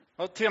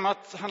Ja,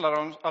 temat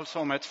handlar alltså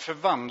om ett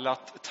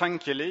förvandlat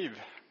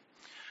tankeliv.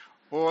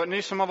 Och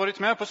ni som har varit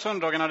med på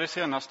söndagarna det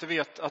senaste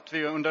vet att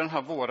vi under den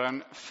här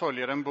våren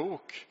följer en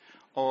bok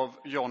av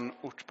John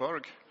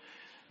Ortberg.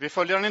 Vi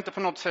följer den inte på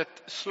något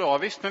sätt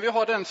slaviskt, men vi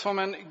har den som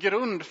en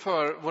grund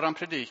för våran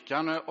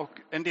predikan, och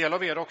en del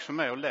av er är också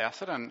med och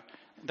läser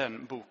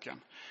den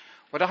boken.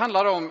 Och det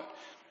handlar om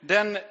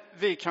den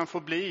vi kan få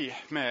bli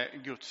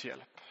med Guds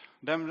hjälp.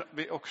 Den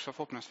vi också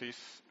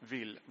förhoppningsvis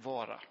vill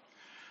vara.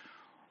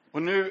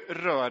 Och nu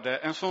rör det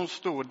en så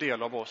stor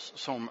del av oss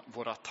som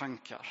våra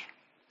tankar.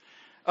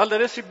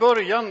 Alldeles i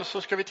början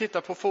så ska vi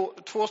titta på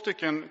 2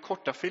 stycken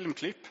korta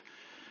filmklipp.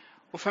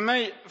 Och för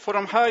mig får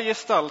de här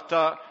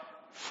gestalta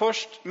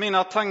först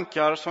mina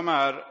tankar som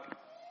är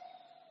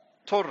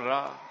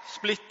torra,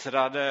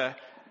 splittrade,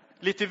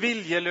 lite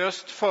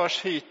viljelöst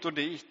förs hit och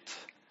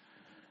dit.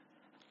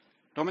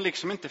 De är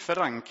liksom inte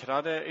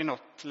förankrade i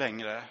något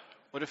längre,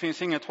 och det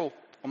finns inget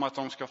hopp om att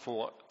de ska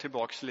få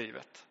tillbaks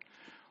livet.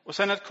 Och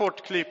sen ett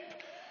kort klipp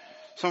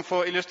som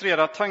får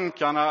illustrera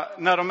tankarna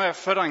när de är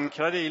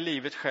förankrade i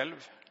livet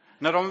själv.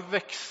 När de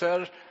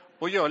växer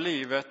och gör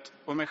livet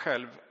och mig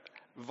själv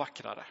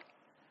vackrare.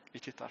 Vi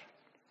tittar.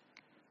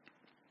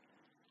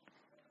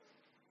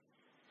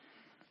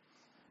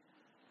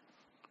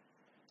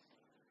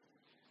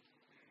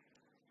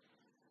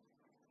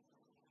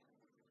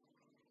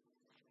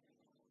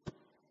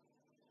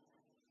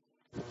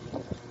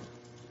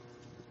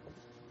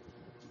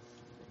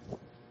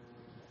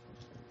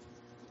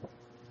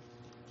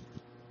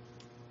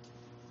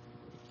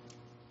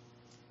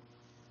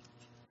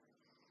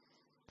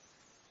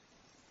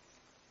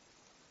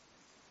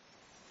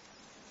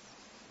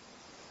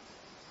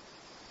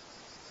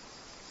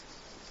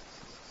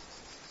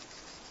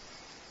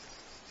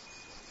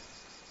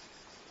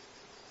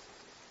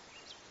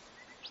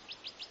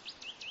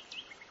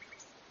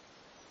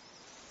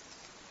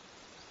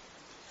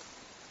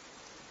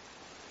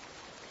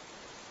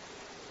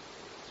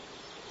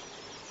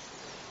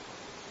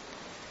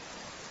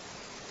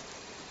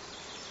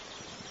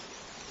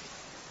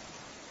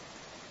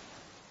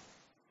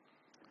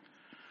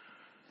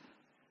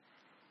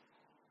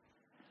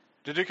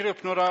 Det dyker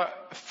upp några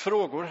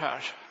frågor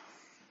här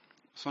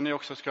som ni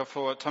också ska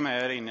få ta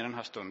med er in i den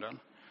här stunden.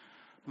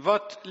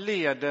 Vart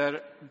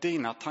leder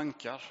dina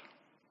tankar?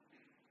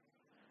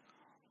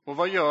 Och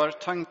vad gör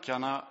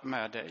tankarna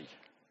med dig?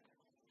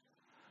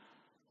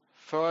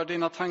 För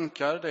dina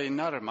tankar dig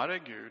närmare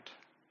Gud?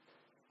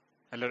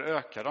 Eller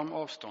ökar de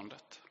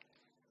avståndet?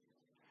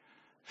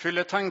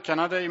 Fyller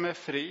tankarna dig med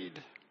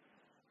frid?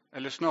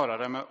 Eller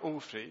snarare med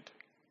ofrid?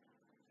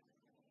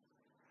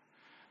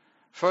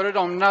 För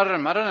dem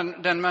närmare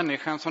den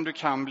människan som du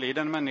kan bli,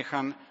 den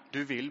människan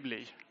du vill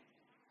bli.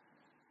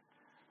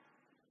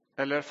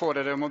 Eller får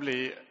det dem att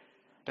bli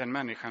den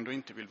människan du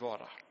inte vill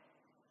vara.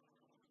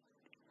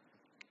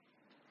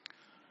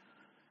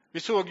 Vi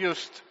såg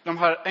just de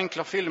här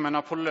enkla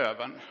filmerna på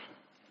löven.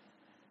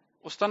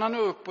 Och stanna nu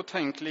upp och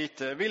tänk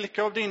lite.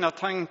 Vilka av dina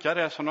tankar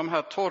är som de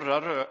här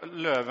torra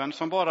löven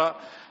som bara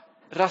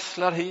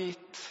rasslar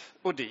hit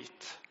och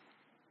dit?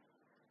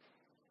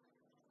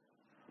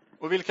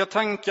 Och vilka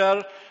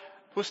tankar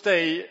hos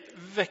dig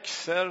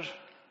växer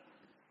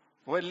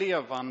och är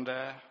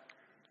levande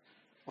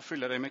och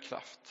fyller dig med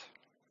kraft?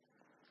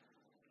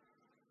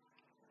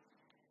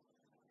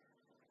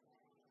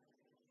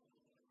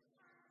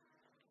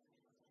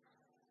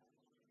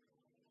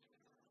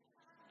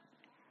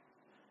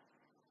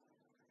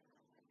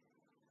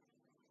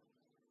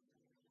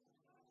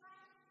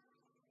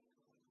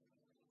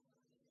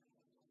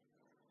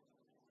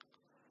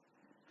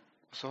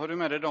 Så har du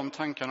med dig de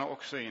tankarna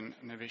också in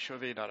när vi kör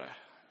vidare.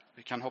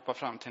 Vi kan hoppa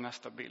fram till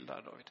nästa bild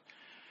där, David.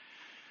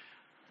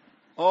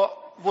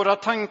 Ja, våra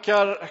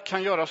tankar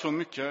kan göra så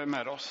mycket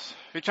med oss.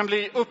 Vi kan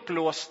bli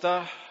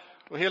upplåsta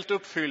och helt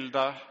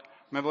uppfyllda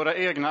med våra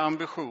egna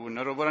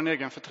ambitioner och vår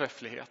egen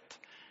förträfflighet.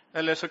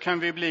 Eller så kan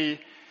vi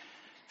bli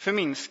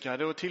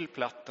förminskade och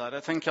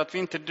tillplattade. Tänka att vi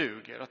inte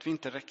duger, att vi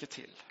inte räcker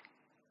till.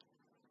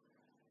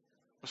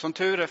 Och som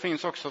tur är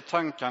finns också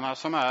tankarna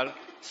som är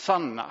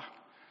sanna.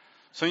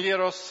 Som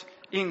ger oss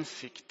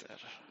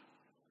insikter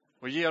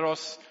och ger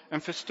oss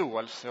en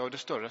förståelse av det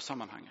större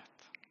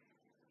sammanhanget.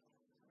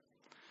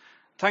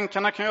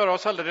 Tankarna kan göra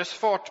oss alldeles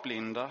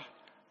fartblinda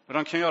och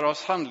de kan göra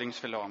oss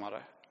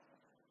handlingsförlamade.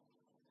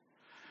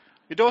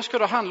 Idag ska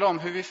det handla om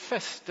hur vi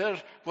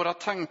fäster våra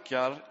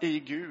tankar i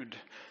Gud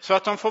så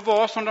att de får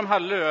vara som de här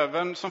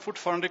löven som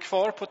fortfarande är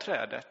kvar på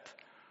trädet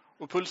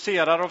och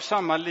pulserar av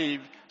samma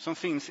liv som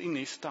finns inne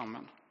i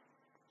stammen.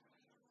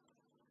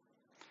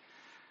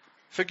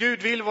 För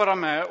Gud vill vara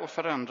med och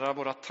förändra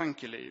våra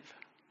tankeliv.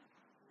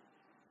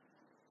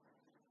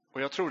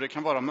 Och jag tror det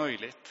kan vara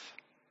möjligt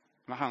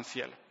med hans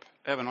hjälp.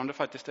 Även om det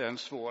faktiskt är en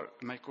svår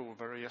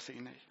makeover att ge sig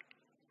in i.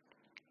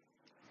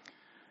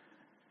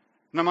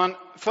 När man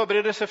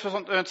förbereder sig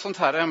för ett sånt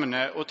här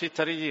ämne och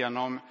tittar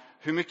igenom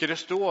hur mycket det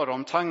står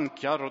om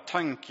tankar och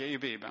tanke i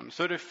Bibeln,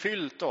 så är det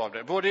fyllt av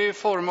det. Både i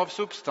form av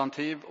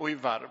substantiv och i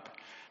verb.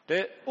 Det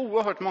är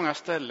oerhört många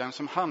ställen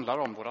som handlar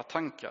om våra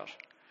tankar.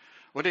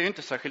 Och det är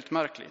inte särskilt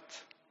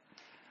märkligt.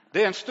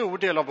 Det är en stor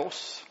del av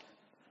oss.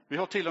 Vi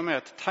har till och med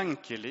ett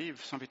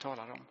tankeliv som vi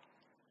talar om.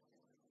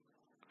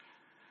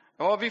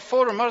 Ja, vi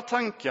formar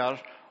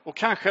tankar och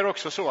kanske är det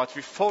också så att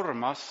vi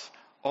formas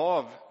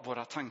av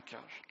våra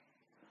tankar.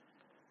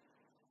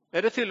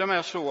 Är det till och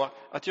med så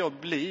att jag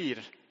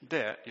blir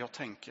det jag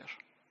tänker?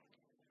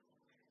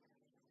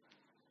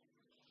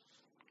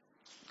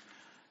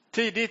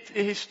 Tidigt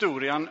i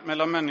historien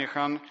mellan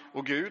människan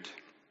och Gud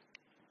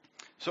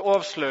så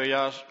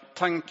avslöjar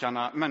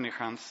tankarna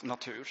människans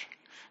natur.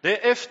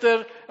 Det är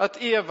efter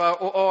att Eva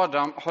och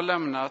Adam har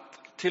lämnat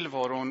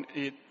tillvaron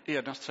i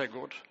Edens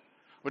trädgård.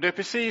 Och det är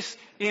precis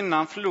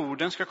innan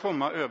floden ska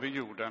komma över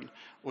jorden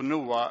och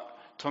Noa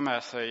tar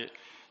med sig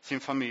sin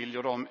familj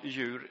och de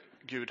djur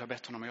Gud har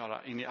bett honom att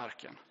göra in i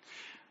arken.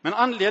 Men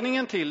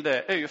anledningen till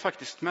det är ju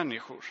faktiskt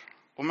människor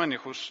och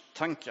människors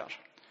tankar.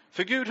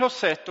 För Gud har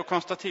sett och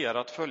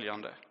konstaterat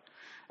följande: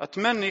 att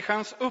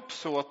människans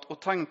uppsåt och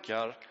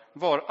tankar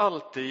var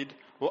alltid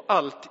och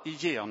allt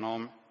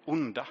igenom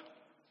onda.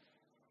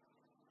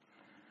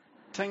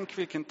 Tänk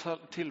vilken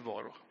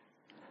tillvaro.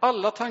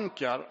 Alla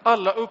tankar,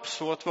 alla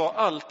uppsåt var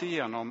allt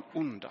igenom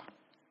onda.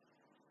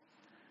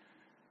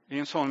 I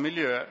en sån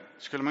miljö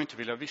skulle man inte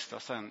vilja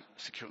vistas en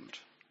sekund.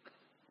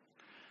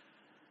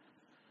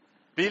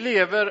 Vi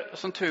lever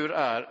som tur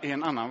är i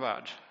en annan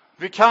värld.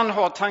 Vi kan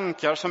ha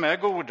tankar som är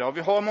goda och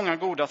vi har många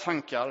goda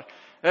tankar.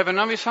 Även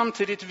när vi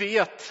samtidigt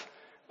vet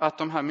att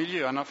de här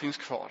miljöerna finns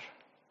kvar.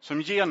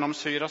 Som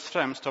genomsyras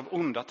främst av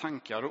onda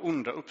tankar och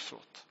onda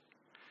uppsåt.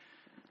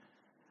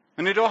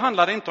 Men idag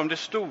handlar det inte om det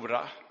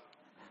stora.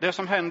 Det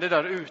som händer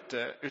där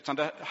ute, utan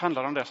det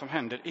handlar om det som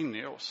händer inne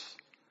i oss.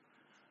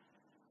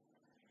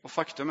 Och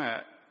faktum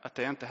är att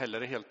det inte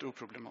heller är helt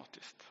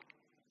oproblematiskt.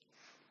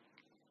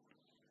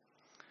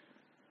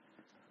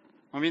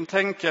 Om vi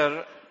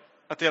tänker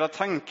att era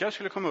tankar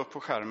skulle komma upp på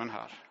skärmen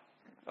här.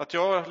 Att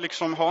jag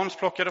liksom Hans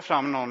plockade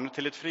fram någon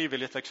till ett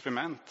frivilligt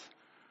experiment.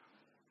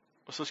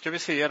 Och så ska vi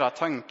se era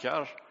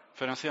tankar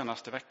för den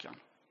senaste veckan.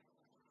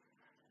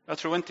 Jag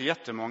tror inte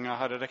jättemånga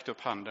hade räckt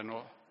upp handen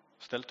och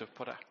ställt upp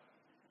på det.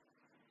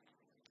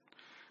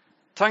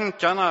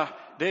 Tankarna,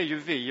 det är ju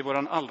vi i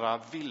vår allra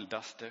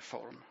vildaste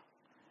form.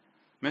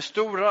 Med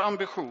stora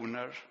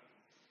ambitioner,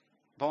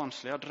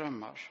 barnsliga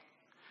drömmar.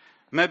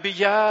 Med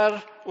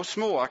begär och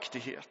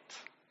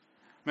småaktighet.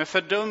 Med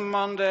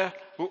fördömande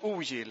och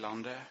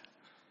ogillande.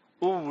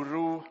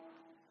 Oro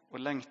och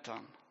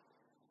längtan.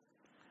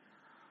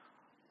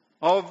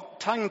 Av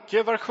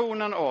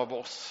tankeversionen av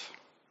oss,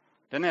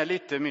 den är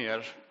lite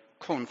mer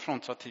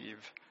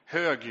konfrontativ,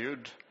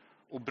 högljudd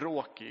och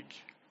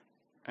bråkig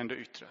än det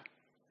yttre.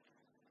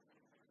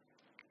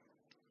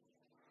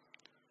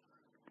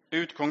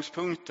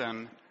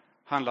 Utgångspunkten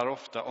handlar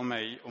ofta om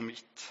mig och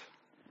mitt.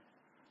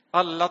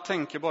 Alla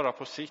tänker bara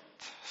på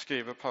sitt,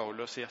 skriver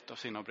Paulus i ett av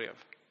sina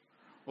brev.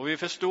 Och vi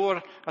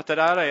förstår att det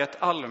där är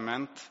ett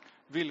allmänt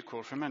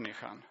villkor för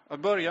människan. Att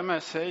börja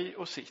med sig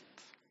och sitt.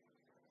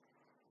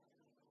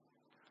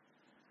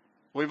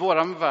 Och i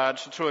våran värld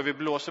så tror jag vi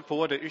blåser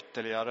på det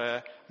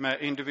ytterligare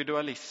med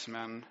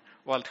individualismen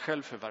och allt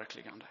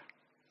självförverkligande.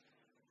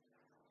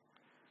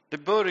 Det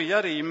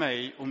börjar i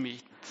mig och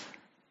mitt,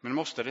 men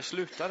måste det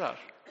sluta där?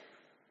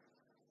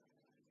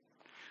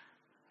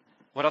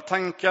 Våra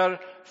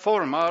tankar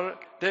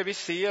formar det vi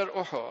ser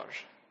och hör,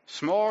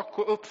 smak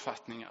och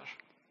uppfattningar.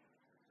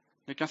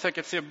 Ni kan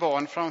säkert se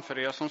barn framför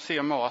er som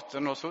ser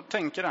maten och så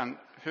tänker den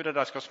hur det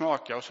där ska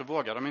smaka och så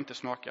vågar de inte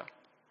smaka.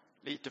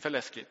 Lite för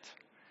läskigt.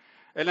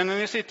 Eller när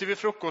ni sitter vid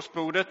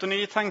frukostbordet och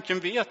ni i tanken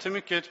vet hur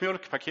mycket ett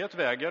mjölkpaket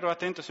väger och att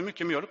det inte är så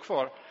mycket mjölk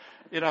kvar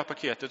i det här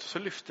paketet, och så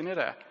lyfter ni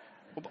det.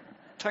 Och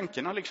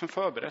tanken har liksom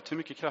förberett hur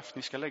mycket kraft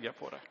ni ska lägga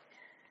på det.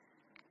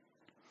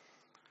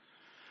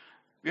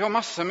 Vi har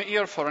massor med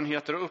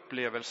erfarenheter och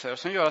upplevelser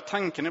som gör att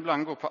tanken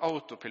ibland går på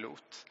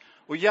autopilot.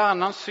 Och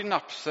hjärnans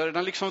synapser,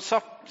 den liksom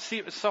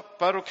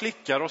zappar och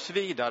klickar oss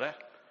vidare.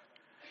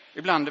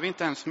 Ibland är vi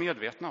inte ens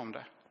medvetna om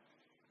det.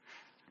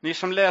 Ni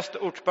som läste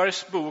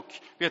Ortbergs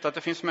bok vet att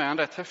det finns med en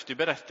rätt häftig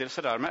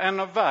berättelse där med en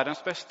av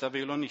världens bästa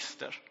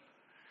violinister.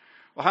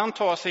 Och han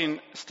tar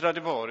sin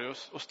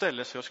Stradivarius och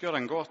ställer sig och ska göra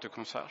en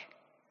gatukonsert.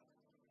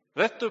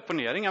 Rätt upp och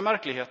ner, inga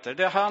märkligheter.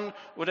 Det är han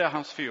och det är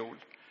hans fiol.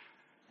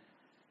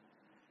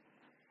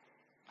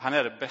 Han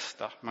är det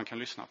bästa man kan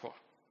lyssna på.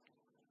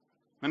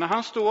 Men när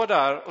han står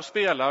där och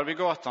spelar vid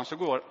gatan så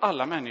går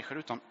alla människor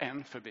utom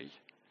en förbi.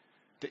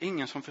 Det är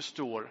ingen som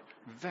förstår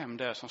vem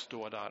det är som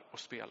står där och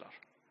spelar.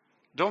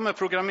 De är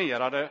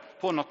programmerade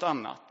på något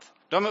annat.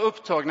 De är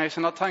upptagna i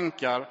sina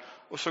tankar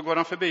och så går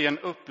de förbi en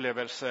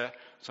upplevelse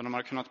som de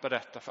har kunnat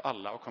berätta för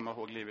alla och komma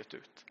ihåg livet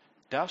ut.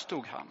 Där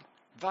stod han,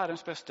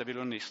 världens bästa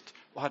violinist,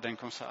 och hade en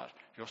konsert.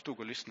 Jag stod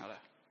och lyssnade.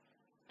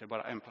 Det är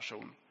bara en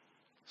person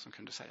som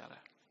kunde säga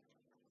det.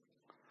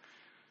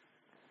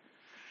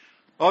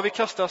 Ja, vi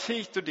kastas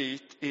hit och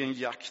dit i en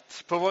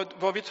jakt på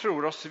vad vi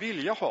tror oss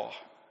vilja ha,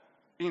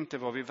 inte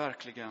vad vi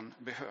verkligen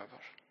behöver.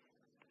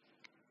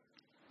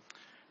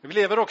 Vi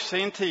lever också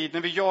i en tid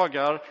när vi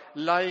jagar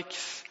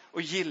likes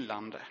och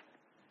gillande.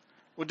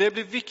 Och det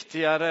blir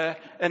viktigare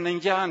än en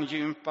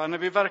hjärngympa när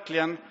vi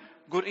verkligen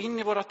går in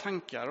i våra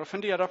tankar och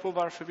funderar på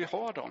varför vi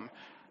har dem.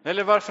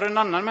 Eller varför en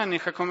annan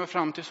människa kommer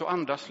fram till så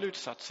andra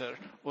slutsatser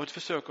och ett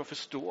försök att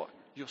förstå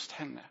just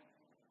henne.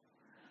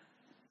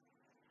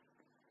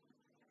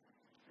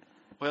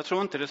 Och jag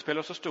tror inte det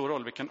spelar så stor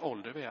roll vilken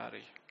ålder vi är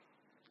i.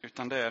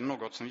 Utan det är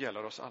något som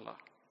gäller oss alla.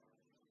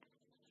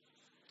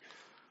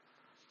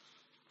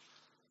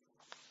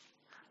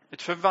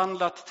 Ett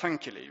förvandlat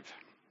tankeliv.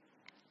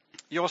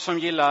 Jag som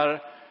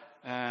gillar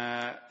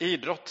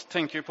idrott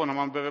tänker ju på när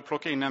man behöver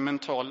plocka in en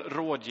mental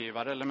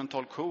rådgivare eller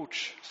mental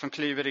coach som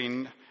kliver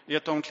in i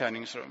ett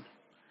omklädningsrum.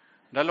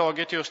 Där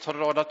laget just har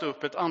radat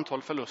upp ett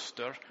antal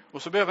förluster.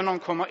 Och så behöver någon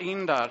komma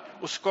in där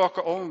och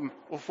skaka om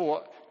och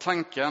få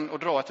tanken och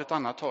dra åt ett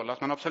annat håll.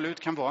 Att man absolut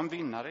kan vara en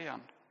vinnare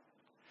igen.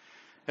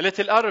 Eller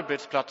till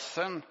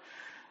arbetsplatsen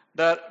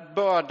där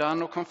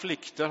bördan och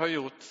konflikter har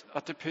gjort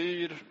att det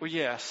pyr och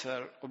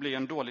jäser och blir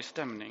en dålig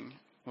stämning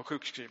och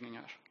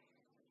sjukskrivningar.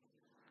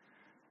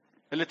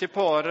 Eller till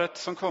paret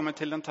som kommer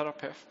till en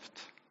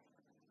terapeut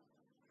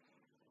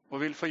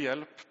och vill få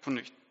hjälp på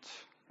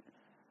nytt.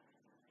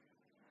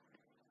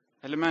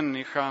 Eller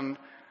människan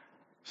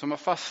som har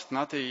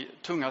fastnat i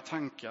tunga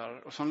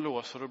tankar och som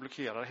låser och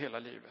blockerar hela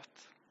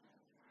livet.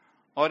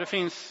 Ja, det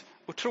finns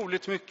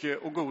otroligt mycket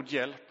och god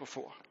hjälp att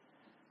få.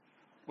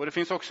 Och det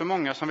finns också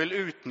många som vill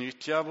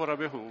utnyttja våra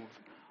behov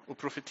och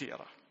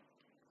profitera.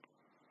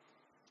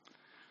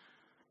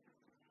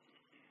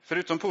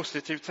 Förutom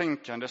positivt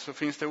tänkande så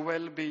finns det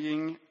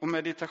well-being och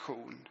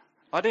meditation.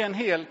 Ja, det är en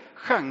hel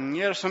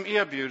genre som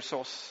erbjuds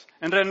oss.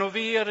 En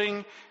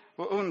renovering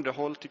och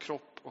underhåll till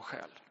kropp och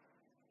själ.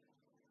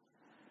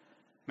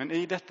 Men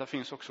i detta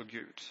finns också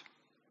Gud.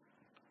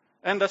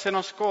 Ända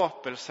sedan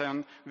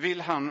skapelsen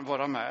vill han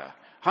vara med.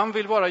 Han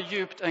vill vara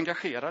djupt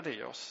engagerad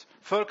i oss.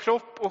 För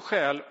kropp och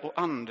själ och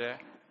ande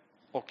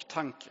och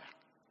tanke.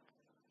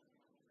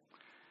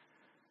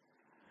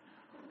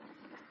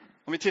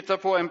 Om vi tittar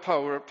på en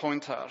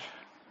PowerPoint här.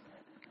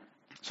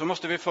 Så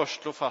måste vi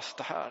först slå fast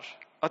det här.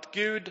 Att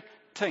Gud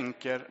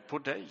tänker på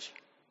dig.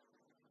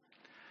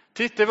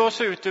 Tittar vi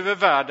oss ut över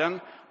världen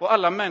och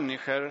alla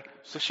människor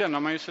så känner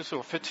man ju sig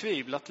så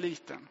förtvivlat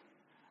liten.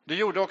 Det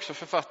gjorde också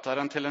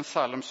författaren till en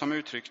psalm som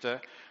uttryckte: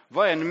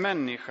 vad är en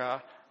människa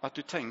att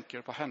du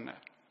tänker på henne?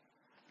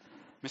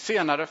 Men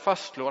senare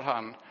fastslår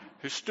han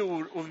hur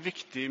stor och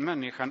viktig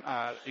människan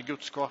är i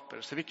Guds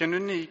skapelse. Vilken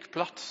unik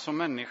plats som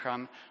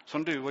människan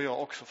som du och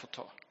jag också får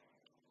ta.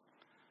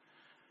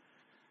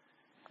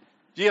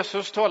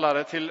 Jesus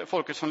talade till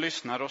folket som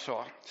lyssnade och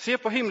sa: se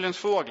på himlens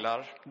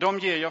fåglar, de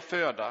ger jag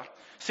föda.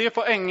 Se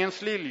på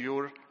ängens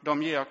liljor,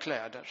 de ger jag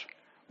kläder.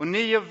 Och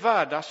ni är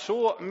värda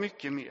så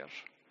mycket mer.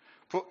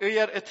 På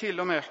er är till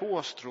och med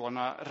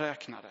hårstråna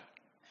räknade.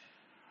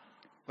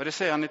 Och det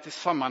säger han i ett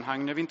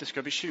sammanhang när vi inte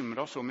ska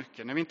bekymra oss så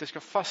mycket. När vi inte ska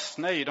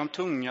fastna i de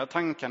tunga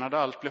tankarna där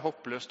allt blir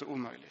hopplöst och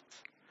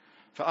omöjligt.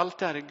 För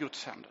allt är i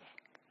Guds händer.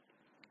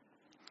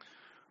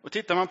 Och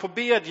tittar man på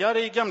bedjare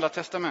i Gamla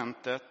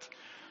testamentet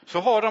så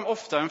har de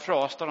ofta en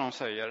fras där de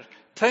säger: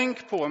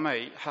 tänk på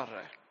mig,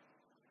 Herre.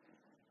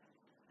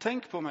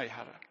 Tänk på mig,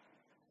 Herre.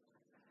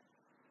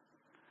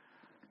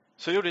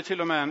 Så gjorde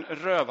till och med en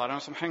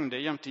rövaren som hängde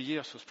jämte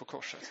Jesus på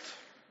korset.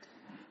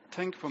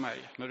 Tänk på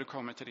mig när du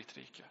kommer till ditt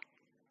rike.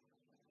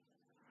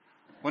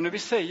 Och när vi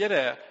säger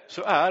det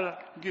så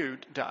är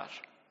Gud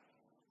där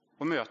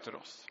och möter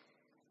oss.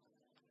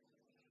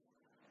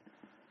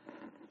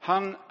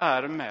 Han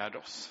är med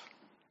oss.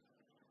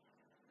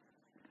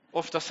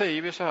 Ofta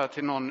säger vi så här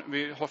till någon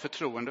vi har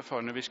förtroende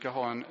för när vi ska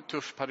ha en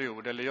tuff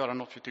period eller göra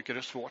något vi tycker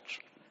är svårt.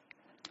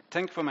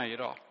 Tänk på mig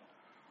idag.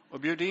 Och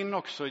bjud in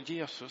också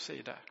Jesus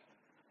i det.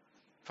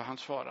 För han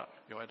svarar: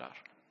 jag är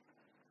där.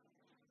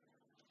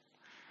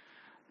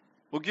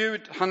 Och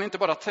Gud, han inte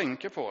bara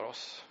tänker på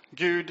oss.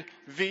 Gud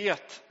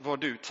vet vad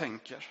du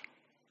tänker.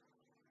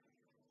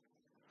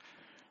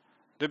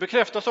 Det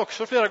bekräftas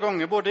också flera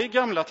gånger, både i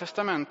Gamla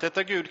testamentet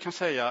där Gud kan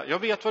säga: jag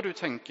vet vad du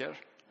tänker.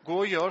 Gå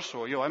och gör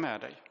så, jag är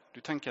med dig.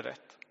 Du tänker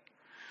rätt.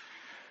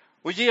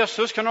 Och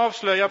Jesus kan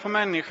avslöja på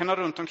människorna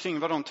runt omkring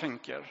vad de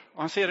tänker.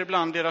 Och han ser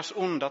ibland deras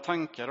onda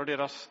tankar och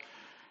deras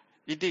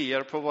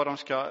idéer på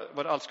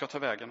vad allt ska ta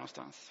vägen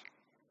någonstans.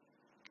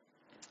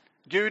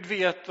 Gud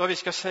vet vad vi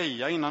ska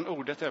säga innan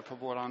ordet är på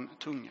våran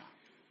tunga.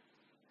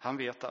 Han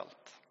vet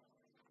allt.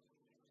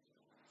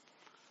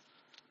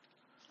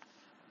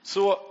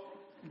 Så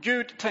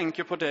Gud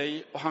tänker på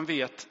dig och han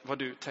vet vad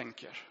du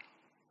tänker.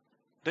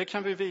 Det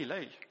kan vi vila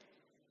i.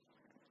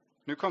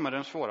 Nu kommer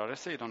den svårare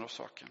sidan av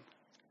saken.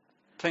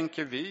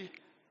 Tänker vi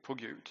på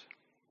Gud?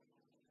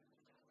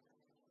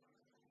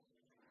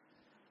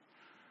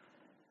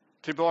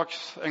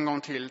 Tillbaks en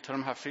gång till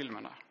de här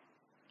filmerna.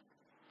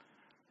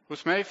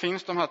 Hos mig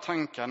finns de här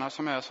tankarna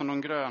som är som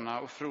de gröna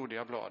och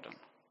frodiga bladen.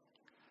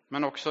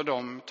 Men också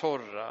de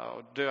torra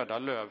och döda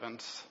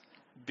lövens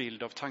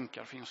bild av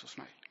tankar finns hos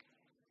mig.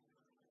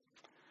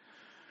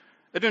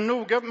 Är du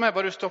noga med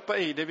vad du stoppar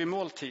i dig vid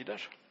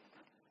måltider?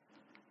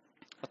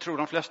 Jag tror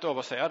de flesta av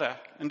oss är det.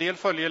 En del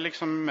följer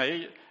liksom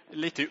mig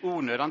lite i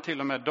onödan till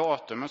och med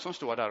datumen som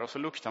står där, och så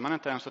luktar man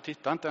inte ens och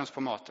tittar inte ens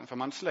på maten, för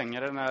man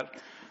slänger det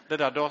när det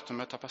där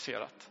datumet har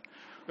passerat.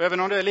 Och även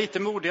om du är lite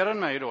modigare än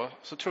mig då,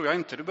 så tror jag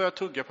inte du börjar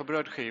tugga på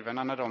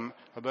brödskivorna när de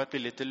har börjat bli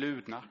lite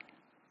ludna.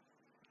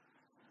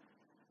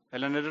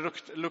 Eller när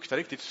det luktar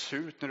riktigt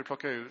surt när du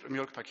plockar ur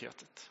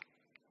mjölkpaketet.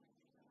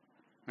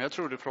 Men jag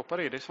tror du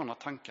proppar i dig sådana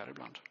tankar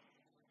ibland.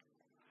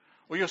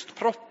 Och just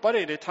proppar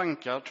i dig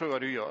tankar tror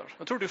jag du gör.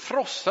 Jag tror du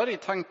frossar i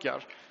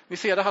tankar. Vi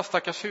ser det här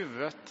stackars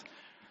huvudet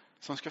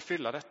som ska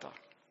fylla detta.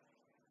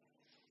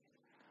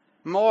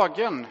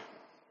 Magen,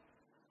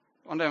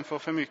 om den får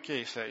för mycket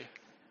i sig,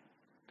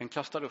 den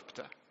kastar upp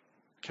det,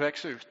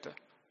 kräks ut det.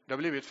 Det har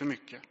blivit för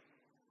mycket.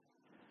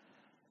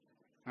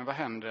 Men vad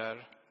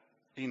händer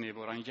inne i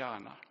våran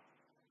hjärna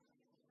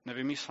när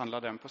vi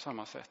misshandlar den på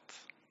samma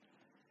sätt?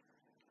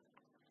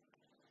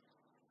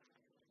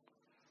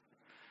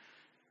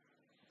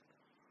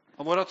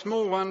 Och vårat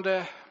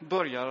mående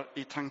börjar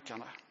i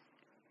tankarna.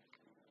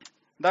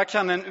 Där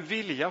kan en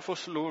vilja få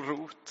slå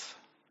rot,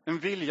 en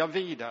vilja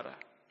vidare.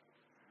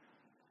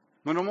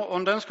 Men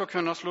om den ska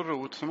kunna slå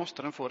rot så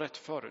måste den få rätt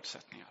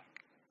förutsättningar.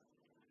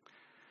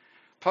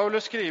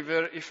 Paulus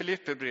skriver i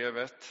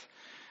Filipperbrevet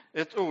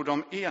ett ord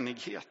om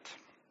enighet.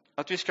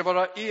 Att vi ska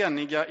vara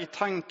eniga i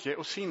tanke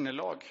och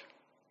sinnelag.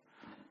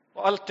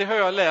 Och alltid har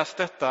jag läst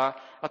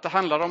detta, att det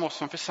handlar om oss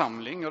som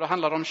församling och det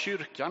handlar om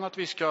kyrkan, att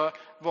vi ska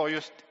vara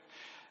just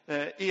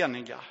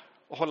eniga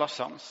och hålla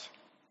sams.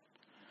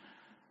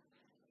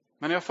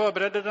 Men när jag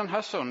förberedde den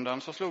här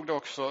söndagen så slog det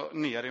också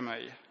ner i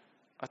mig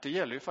att det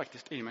gäller ju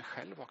faktiskt i mig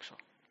själv också.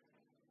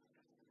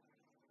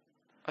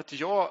 Att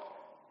jag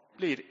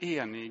blir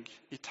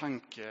enig i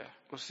tanke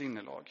och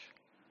sinnelag.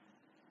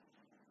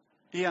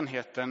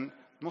 Enheten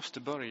måste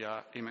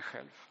börja i mig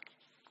själv.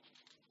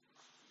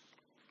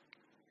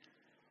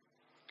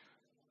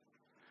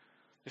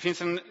 Det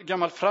finns en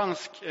gammal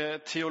fransk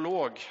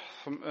teolog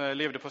som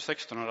levde på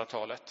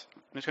 1600-talet.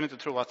 Nu ska ni inte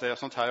tro att det är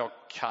sånt här jag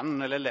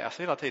kan eller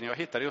läser hela tiden. Jag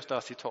hittade just det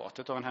här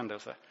citatet av en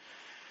händelse.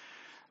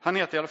 Han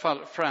heter i alla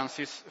fall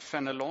Francis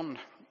Fenelon.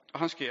 Och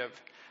han skrev: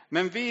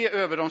 men vi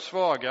över de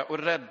svaga och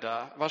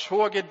rädda, vars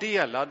håg är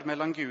delad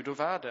mellan Gud och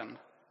världen.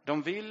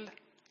 De vill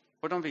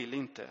och de vill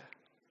inte.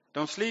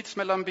 De slits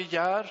mellan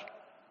begär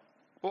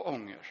och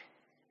ånger.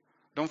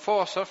 De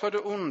fasar för det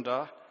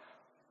onda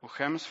och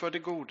skäms för det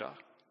goda.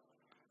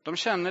 De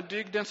känner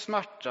dygdens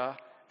smärta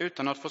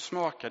utan att få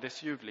smaka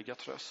dess ljuvliga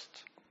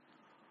tröst.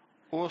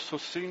 Och så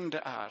synd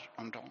det är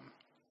om dem.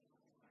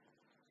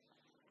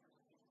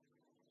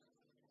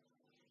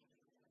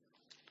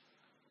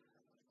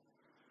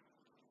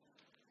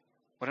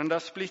 Och den där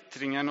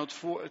splittringen och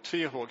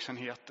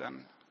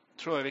tvehågsenheten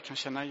tror jag vi kan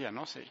känna igen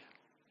oss i.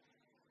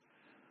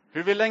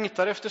 Hur vi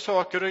längtar efter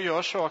saker och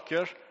gör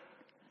saker,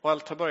 och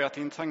allt har börjat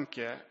i en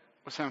tanke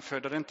och sen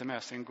föder det inte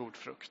med sig en god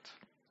frukt.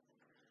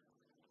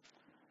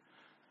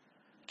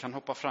 Kan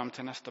hoppa fram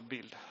till nästa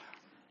bild.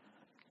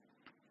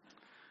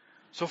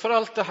 Så för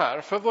allt det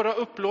här, för våra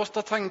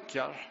upplåsta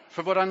tankar,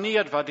 för våra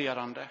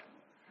nedvärderande,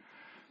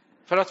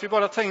 för att vi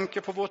bara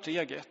tänker på vårt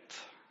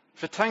eget,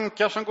 för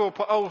tankar som går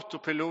på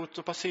autopilot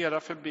och passerar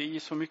förbi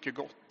så mycket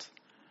gott,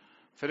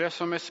 för det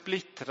som är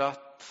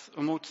splittrat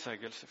och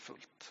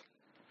motsägelsefullt.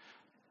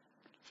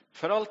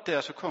 För allt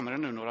det så kommer det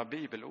nu några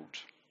bibelord.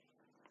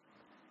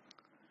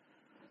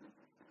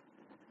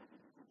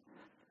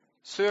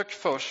 Sök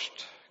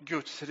först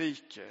Guds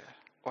rike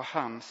och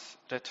hans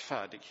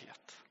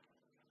rättfärdighet.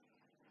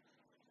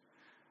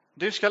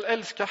 Du skall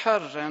älska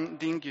Herren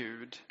din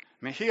Gud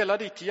med hela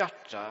ditt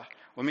hjärta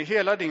och med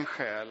hela din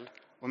själ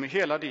och med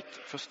hela ditt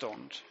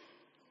förstånd.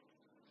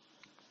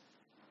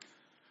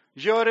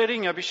 Gör er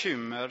inga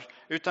bekymmer,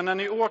 utan när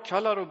ni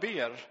åkallar och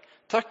ber,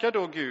 tacka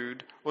då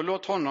Gud och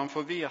låt honom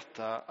få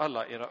veta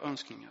alla era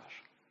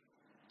önskningar.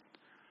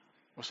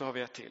 Och så har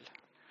vi ett till.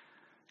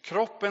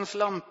 Kroppens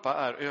lampa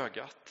är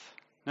ögat.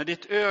 När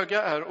ditt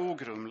öga är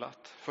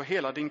ogrumlat får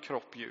hela din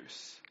kropp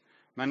ljus.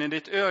 Men när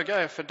ditt öga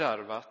är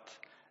fördärvat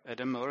är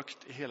det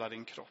mörkt i hela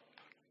din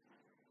kropp.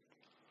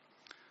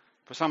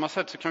 På samma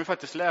sätt så kan vi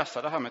faktiskt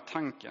läsa det här med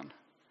tanken.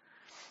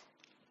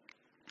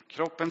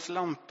 Kroppens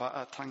lampa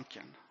är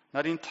tanken.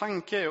 När din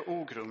tanke är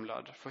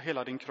ogrumlad får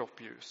hela din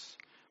kropp ljus.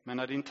 Men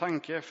när din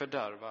tanke är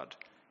fördärvad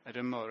är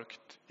det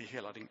mörkt i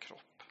hela din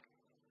kropp.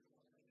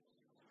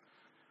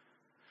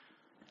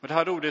 Och det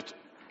här ordet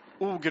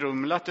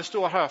ogrumlat, det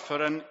står här för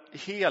en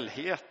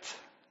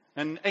helhet,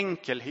 en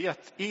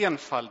enkelhet,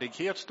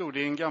 enfaldighet stod det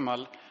i en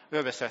gammal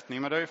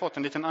översättning. Men det har ju fått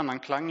en liten annan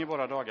klang i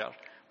våra dagar.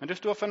 Men det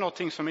står för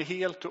någonting som är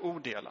helt och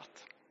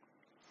odelat.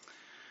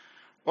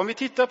 Om vi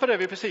tittar på det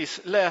vi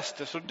precis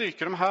läste så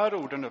dyker de här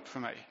orden upp för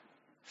mig.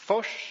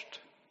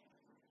 Först,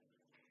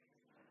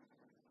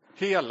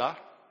 hela,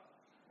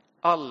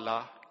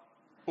 alla,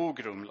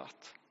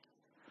 ogrumlat.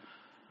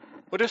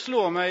 Och det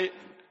slår mig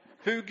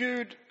hur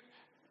Gud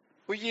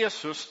och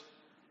Jesus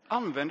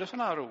använder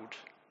sådana här ord.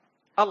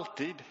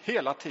 Alltid,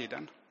 hela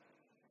tiden.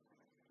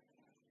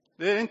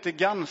 Det är inte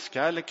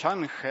ganska eller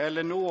kanske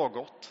eller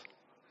något.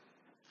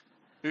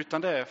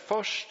 Utan det är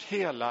först,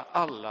 hela,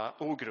 alla,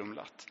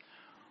 ogrumlat.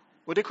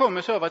 Och det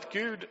kommer sig av att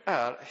Gud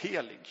är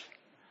helig.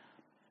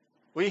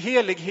 Och i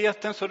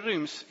heligheten så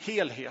ryms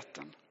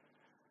helheten.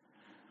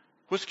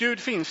 Hos Gud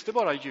finns det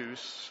bara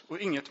ljus och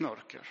inget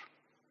mörker.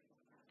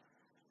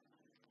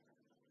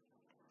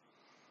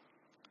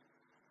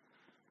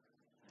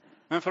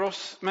 Men för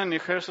oss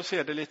människor så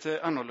ser det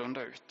lite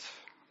annorlunda ut.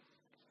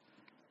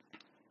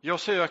 Jag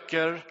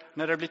söker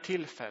när det blir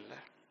tillfälle.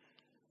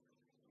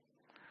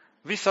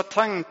 Vissa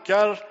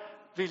tankar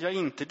vill jag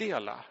inte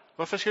dela.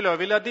 Varför skulle jag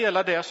vilja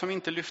dela det som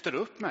inte lyfter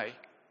upp mig?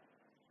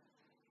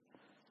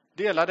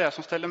 Dela det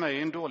som ställer mig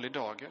i en dålig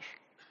dager.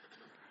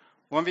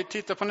 Och om vi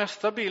tittar på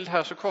nästa bild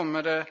här så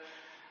kommer det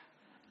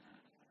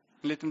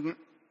en liten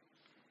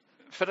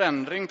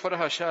förändring på det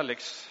här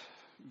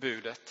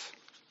kärleksbudet.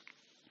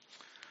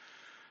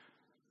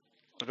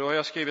 Och då har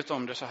jag skrivit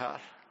om det så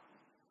här.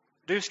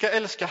 Du ska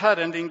älska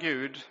Herren din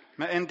Gud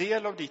med en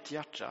del av ditt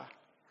hjärta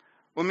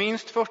och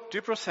minst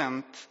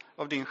 40%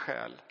 av din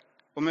själ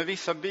och med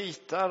vissa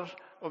bitar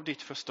av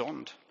ditt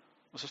förstånd.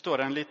 Och så står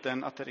det en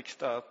liten asterisk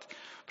där att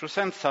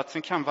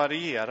procentsatsen kan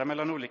variera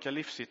mellan olika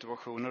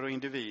livssituationer och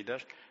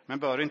individer men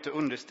bör inte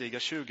understiga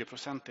 20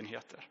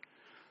 procentenheter.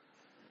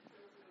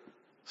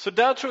 Så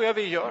där tror jag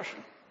vi gör.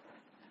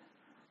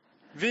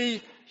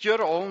 Vi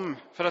gör om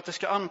för att det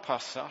ska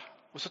anpassa.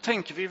 Och så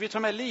tänker vi tar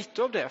med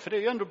lite av det, för det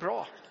är ju ändå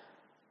bra.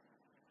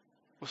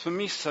 Och så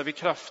missar vi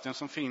kraften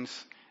som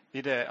finns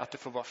i det att det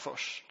får vara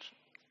först.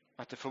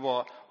 Att det får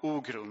vara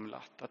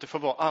ogrumlat, att det får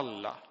vara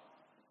alla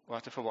och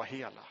att det får vara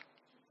hela.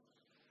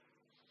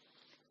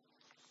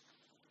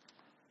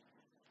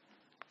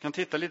 Jag kan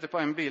titta lite på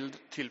en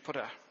bild till på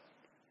det.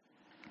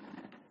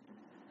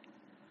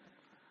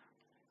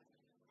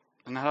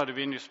 Den här hade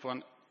vi nyss på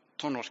en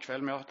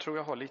tonårskväll, men jag tror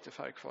jag har lite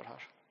färg kvar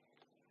här.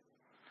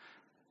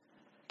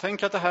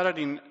 Tänk att det här är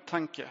din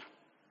tanke.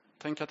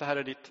 Tänk att det här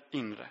är ditt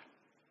inre.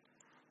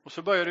 Och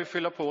så börjar du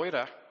fylla på i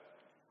det.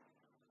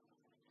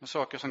 Med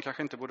saker som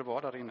kanske inte borde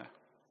vara där inne.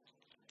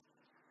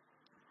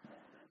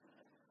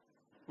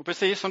 Och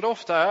precis som det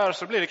ofta är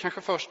så blir det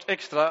kanske först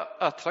extra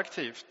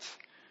attraktivt.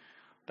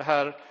 Det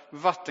här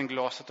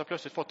vattenglaset har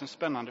plötsligt fått en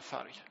spännande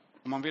färg.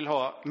 Och man vill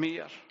ha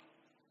mer.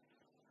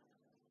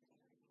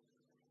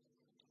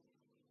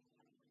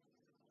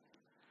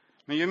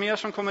 Men ju mer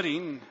som kommer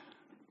in,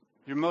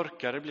 ju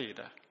mörkare blir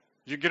det.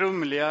 Ju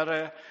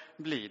grumligare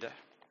blir det.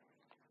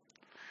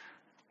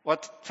 Och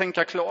att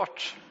tänka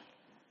klart.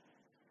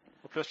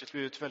 Och plötsligt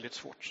blir det väldigt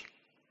svårt.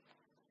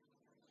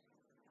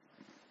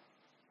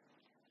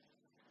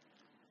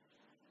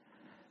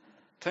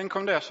 Tänk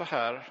om det är så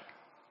här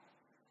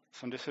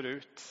som det ser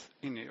ut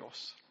inne i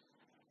oss.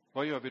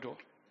 Vad gör vi då?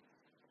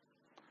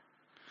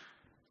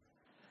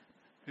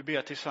 Vi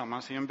ber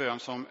tillsammans i en bön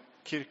som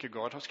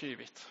Kierkegaard har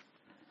skrivit.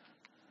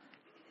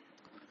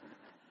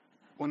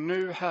 Och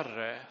nu,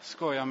 Herre,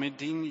 ska jag med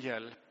din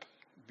hjälp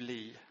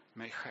bli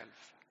mig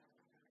själv.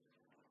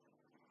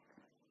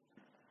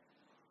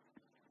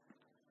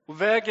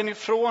 Och vägen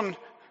ifrån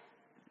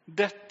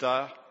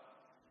detta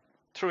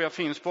tror jag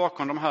finns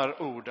bakom de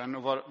här orden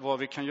och vad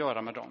vi kan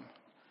göra med dem.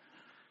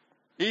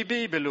 I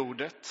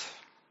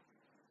bibelordet,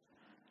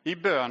 i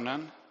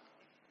bönen,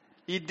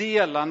 i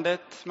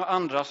delandet med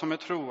andra som är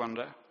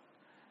troende,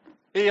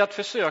 i att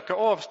försöka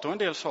avstå en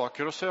del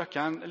saker och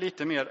söka en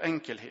lite mer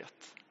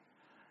enkelhet.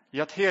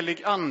 I att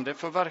helig ande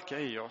får verka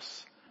i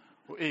oss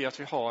och i att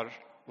vi har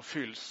och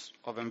fylls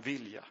av en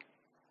vilja.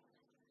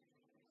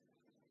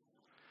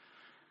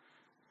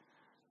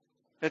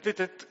 Ett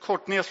litet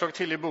kort nedslag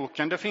till i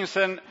boken. Det finns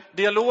en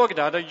dialog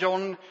där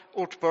John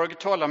Ortberg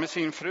talar med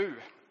sin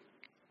fru.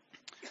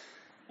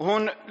 Och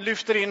hon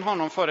lyfter in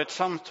honom för ett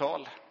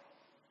samtal.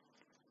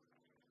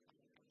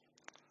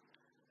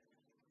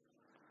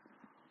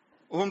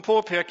 Och hon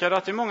påpekar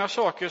att det är många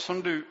saker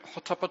som du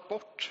har tappat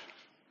bort.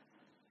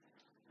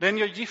 Den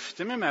jag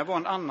gifte mig med var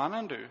en annan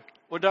än du.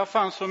 Och där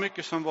fanns så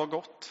mycket som var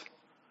gott.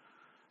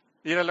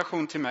 I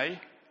relation till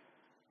mig.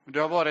 Det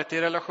har varit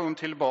i relation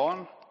till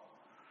barn.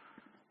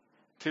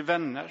 Till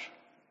vänner.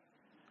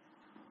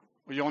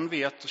 Och John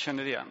vet och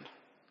känner igen.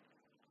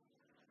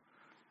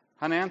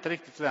 Han är inte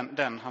riktigt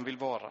den han vill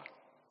vara.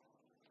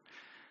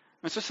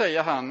 Men så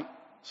säger han,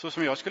 så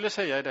som jag skulle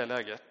säga i det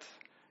läget.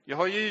 Jag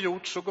har ju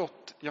gjort så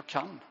gott jag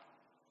kan.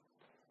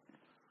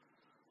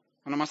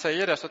 Och när man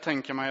säger det så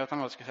tänker man ju att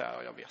han ska säga,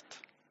 ja, jag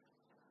vet.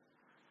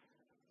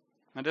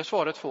 Men det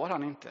svaret får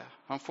han inte.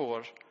 Han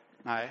får,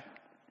 nej,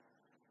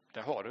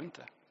 det har du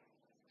inte.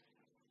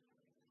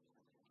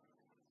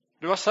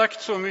 Du har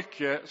sagt så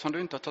mycket som du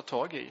inte har tagit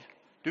tag i.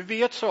 Du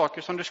vet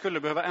saker som du skulle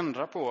behöva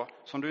ändra på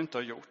som du inte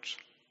har gjort.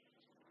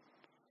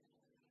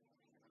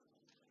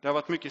 Det har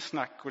varit mycket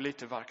snack och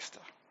lite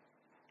verkstad.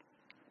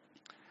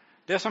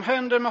 Det som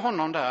händer med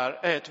honom där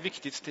är ett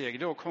viktigt steg.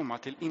 Det är att komma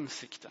till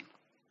insikten.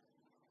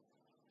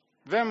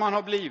 Vem man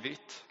har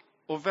blivit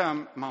och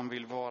vem man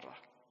vill vara.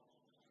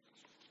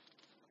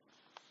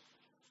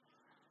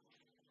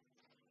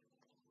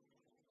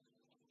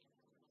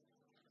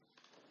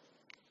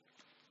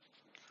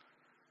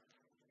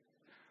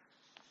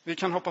 Vi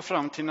kan hoppa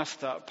fram till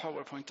nästa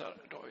PowerPoint där,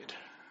 David.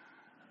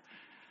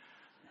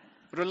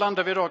 Och då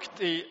landar vi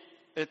rakt i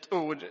ett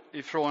ord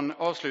ifrån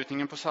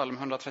avslutningen på psalm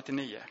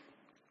 139.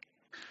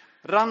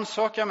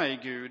 Rannsaka mig,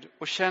 Gud,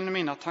 och känn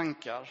mina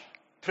tankar.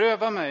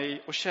 Pröva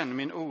mig och känn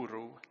min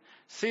oro.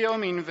 Se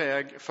om min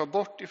väg för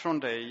bort ifrån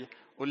dig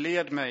och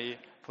led mig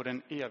på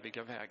den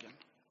eviga vägen.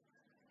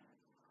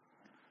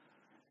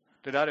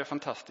 Det där är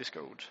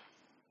fantastiska ord.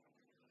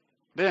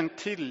 Det är en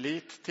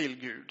tillit till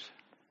Gud.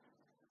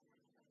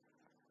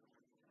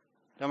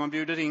 Där man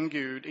bjuder in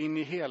Gud in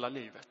i hela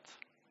livet.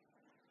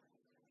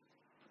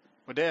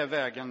 Och det är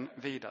vägen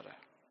vidare.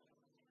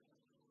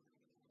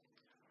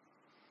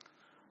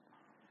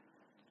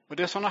 Och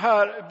det är sådana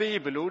här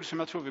bibelord som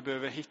jag tror vi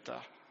behöver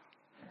hitta.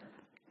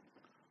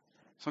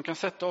 Som kan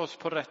sätta oss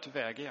på rätt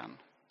väg igen.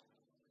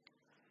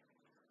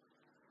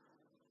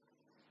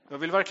 Jag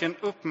vill verkligen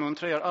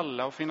uppmuntra er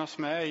alla att finnas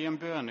med i en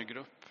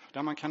bönegrupp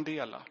där man kan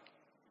dela.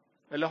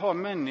 Eller ha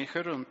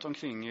människor runt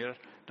omkring er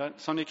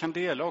som ni kan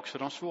dela också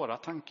de svåra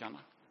tankarna.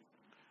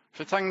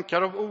 För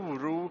tankar av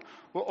oro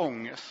och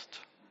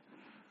ångest.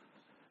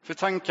 För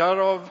tankar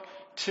av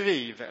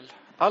tvivel.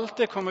 Allt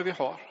det kommer vi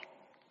ha.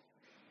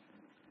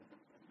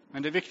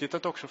 Men det är viktigt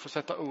att också få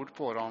sätta ord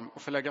på dem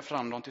och få lägga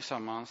fram dem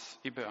tillsammans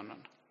i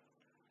bönen.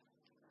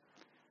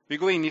 Vi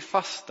går in i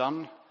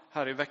fastan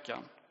här i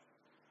veckan.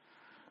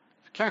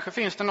 Kanske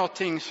finns det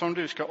någonting som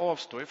du ska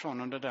avstå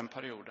ifrån under den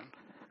perioden.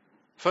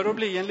 För att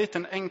bli en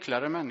liten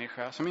enklare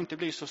människa som inte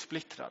blir så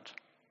splittrad.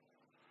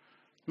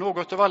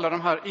 Något av alla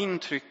de här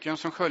intrycken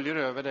som sköljer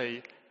över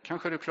dig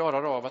kanske du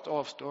klarar av att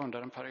avstå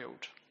under en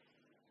period.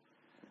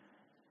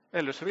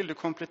 Eller så vill du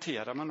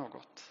komplettera med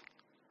något.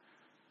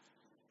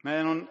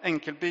 Med någon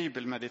enkel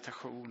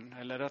bibelmeditation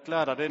eller att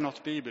lära dig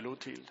något bibelord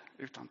till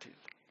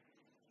utantill.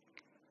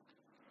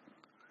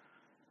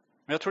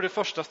 Men jag tror det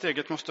första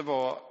steget måste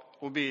vara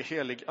att be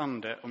helig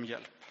ande om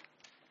hjälp.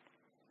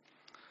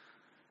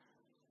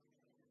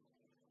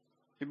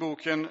 I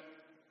boken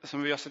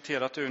som vi har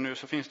citerat ur nu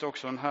så finns det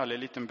också en härlig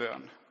liten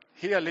bön.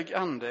 Helig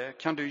ande,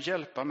 kan du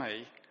hjälpa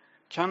mig?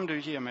 Kan du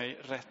ge mig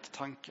rätt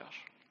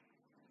tankar?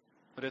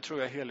 Och det tror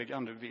jag helig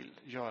ande vill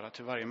göra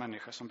till varje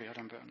människa som ber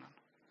den bönen.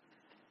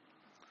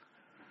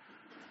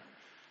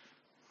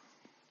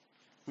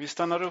 Vi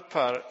stannar upp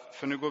här,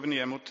 för nu går vi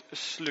ner mot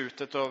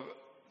slutet av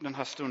den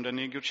här stunden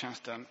i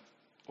gudstjänsten.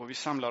 Och vi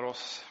samlar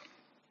oss.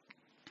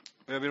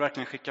 Och jag vill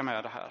verkligen skicka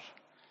med det här.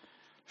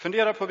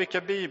 Fundera på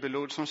vilka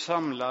bibelord som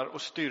samlar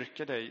och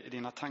styrker dig i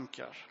dina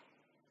tankar.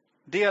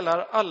 Delar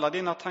alla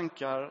dina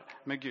tankar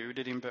med Gud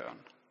i din bön.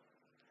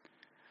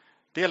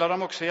 Dela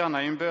dem också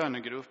gärna i en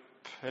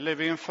bönegrupp eller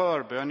vid en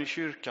förbön i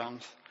kyrkan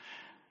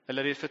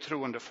eller i en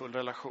förtroendefull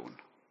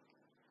relation.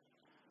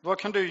 Vad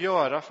kan du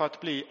göra för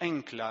att bli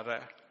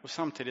enklare och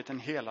samtidigt en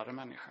helare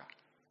människa?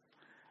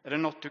 Är det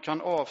något du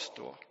kan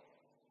avstå?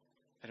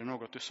 Är det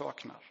något du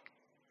saknar?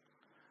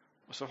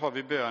 Och så har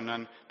vi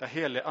bönen där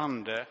helig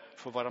ande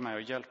får vara med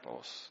och hjälpa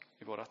oss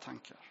i våra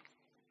tankar.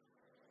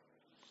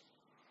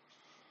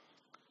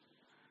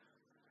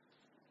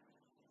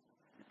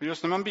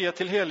 Just när man ber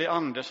till helig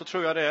ande så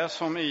tror jag det är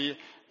som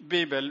i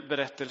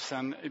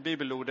bibelberättelsen, i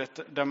bibelordet,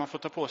 där man får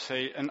ta på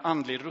sig en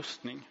andlig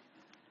rustning.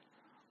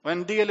 Och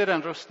en del i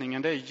den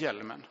rustningen, det är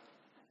hjälmen.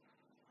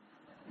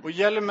 Och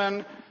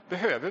hjälmen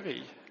behöver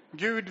vi.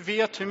 Gud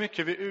vet hur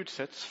mycket vi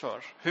utsätts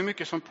för, hur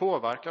mycket som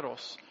påverkar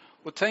oss.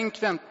 Och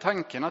tänk den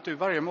tanken att du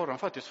varje morgon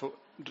faktiskt får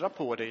dra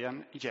på dig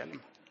en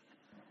hjälm.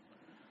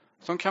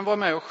 Som kan vara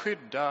med och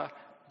skydda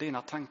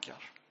dina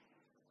tankar.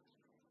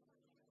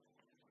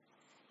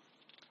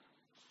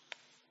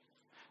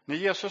 När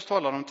Jesus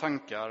talar om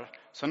tankar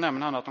så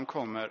nämner han att de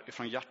kommer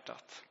ifrån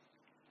hjärtat.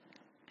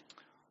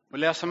 Och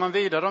läser man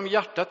vidare om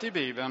hjärtat i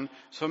Bibeln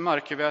så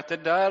märker vi att det är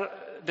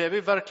där det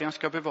vi verkligen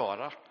ska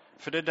bevara.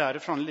 För det är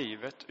därifrån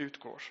livet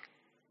utgår.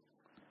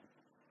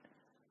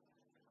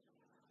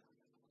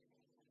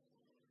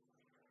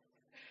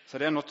 Så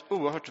det är något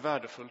oerhört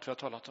värdefullt vi har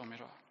talat om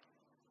idag.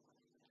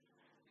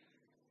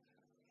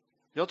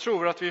 Jag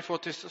tror att vi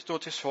får stå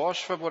till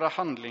svars för våra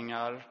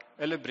handlingar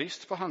eller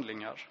brist på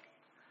handlingar.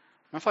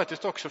 Men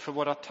faktiskt också för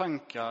våra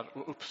tankar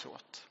och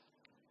uppsåt.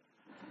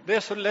 Det är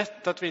så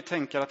lätt att vi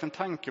tänker att en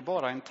tanke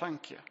bara är en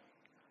tanke.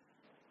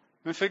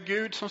 Men för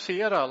Gud som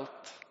ser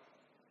allt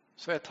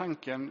så är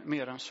tanken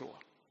mer än så.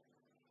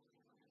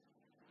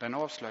 Den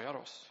avslöjar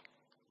oss.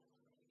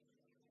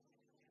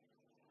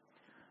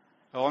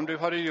 Ja, om du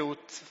hade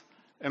gjort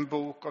en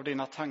bok av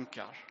dina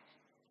tankar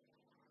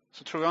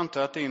så tror jag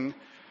inte att din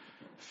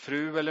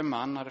fru eller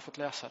man hade fått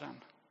läsa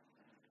den.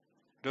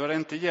 Du har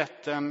inte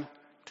gett den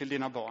till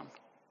dina barn.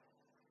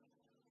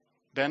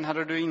 Den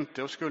hade du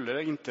inte och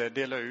skulle inte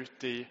dela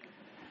ut i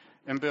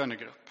en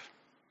bönegrupp.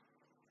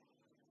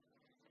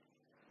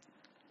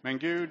 Men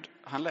Gud,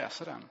 han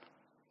läser den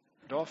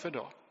dag för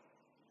dag.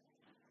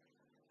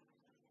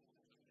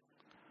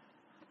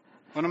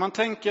 Och när man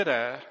tänker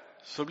det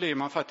så blir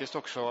man faktiskt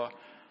också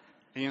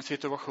i en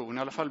situation,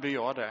 i alla fall blir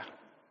jag det,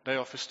 där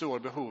jag förstår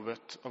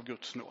behovet av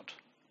Guds nåd.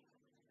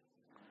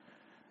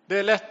 Det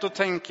är lätt att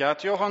tänka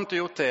att jag har inte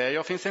gjort det,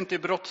 jag finns inte i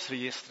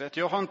brottsregistret,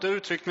 jag har inte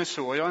uttryckt mig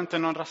så, jag är inte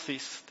någon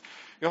rasist.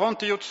 Jag har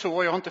inte gjort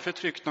så, jag har inte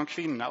förtryckt någon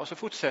kvinna. Och så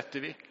fortsätter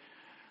vi.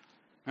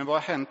 Men vad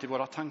har hänt i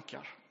våra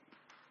tankar?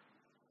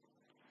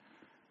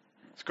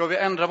 Ska vi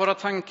ändra våra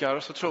tankar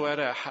så tror jag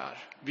det är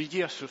här, vid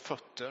Jesu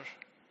fötter,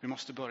 vi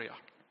måste börja.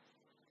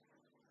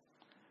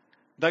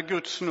 Där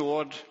Guds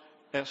nåd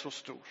är så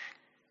stor.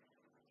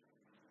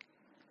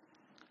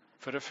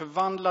 För det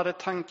förvandlade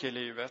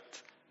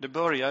tankelivet, det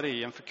börjar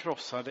i en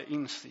förkrossade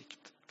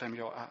insikt vem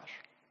jag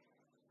är.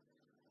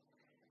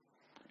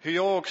 Hur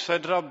jag också är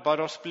drabbad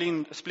av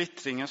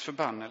splittringens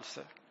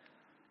förbannelse.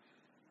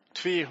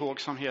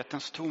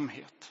 Tvehågsamhetens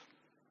tomhet.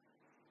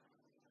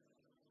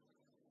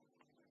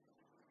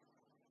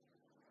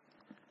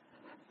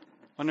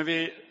 Och när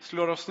vi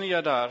slår oss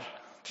ner där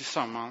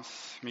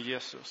tillsammans med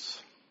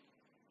Jesus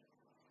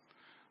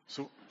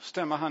så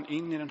stämmer han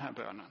in i den här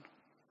bönen.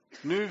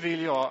 Nu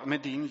vill jag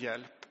med din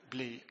hjälp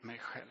bli mig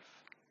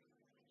själv.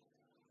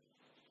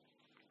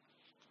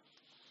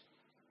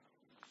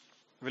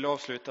 Jag vill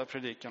avsluta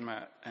predikan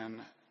med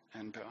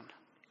en bön.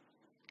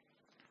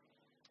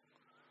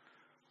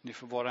 Ni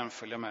får bara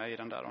följa med i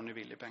den där om ni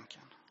vill i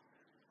bänken.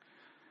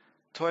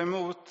 Ta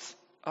emot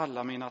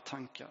alla mina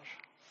tankar,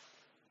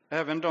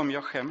 även de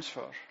jag skäms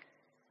för.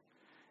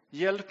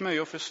 Hjälp mig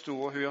att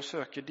förstå hur jag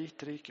söker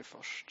ditt rike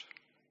först.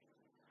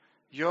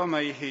 Gör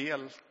mig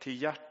hel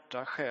till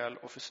hjärta, själ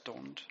och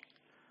förstånd,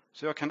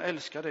 så jag kan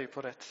älska dig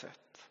på rätt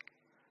sätt,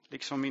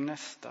 liksom min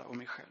nästa och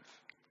mig själv.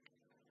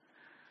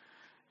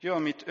 Gör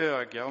mitt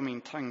öga och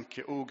min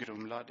tanke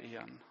ogrumlad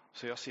igen,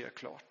 så jag ser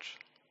klart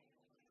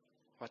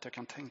och att jag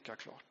kan tänka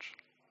klart.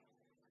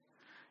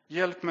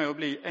 Hjälp mig att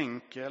bli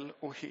enkel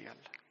och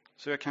hel,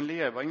 så jag kan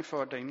leva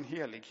inför din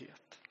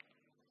helighet.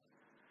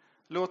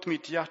 Låt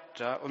mitt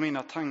hjärta och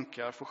mina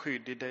tankar få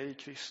skydd i dig,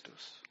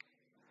 Kristus.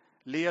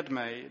 Led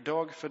mig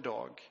dag för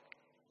dag,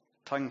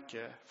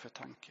 tanke för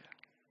tanke.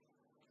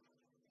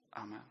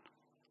 Amen.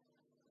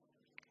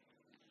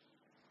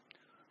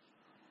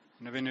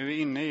 När vi nu är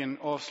inne i en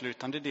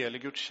avslutande del i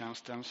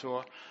gudstjänsten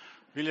så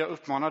vill jag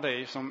uppmana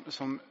dig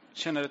som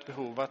känner ett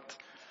behov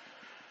att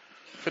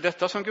för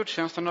detta som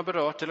gudstjänsten har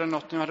berört eller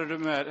något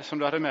som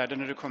du hade med dig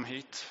när du kom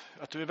hit,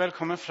 att du är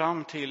välkommen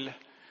fram till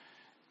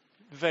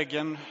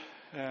väggen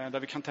där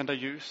vi kan tända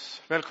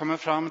ljus. Välkommen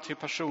fram till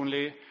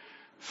personlig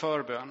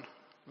förbön.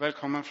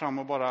 Välkommen fram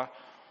och bara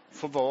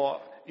få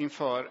vara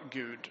inför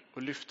Gud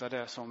och lyfta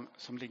det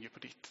som ligger på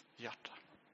ditt hjärta.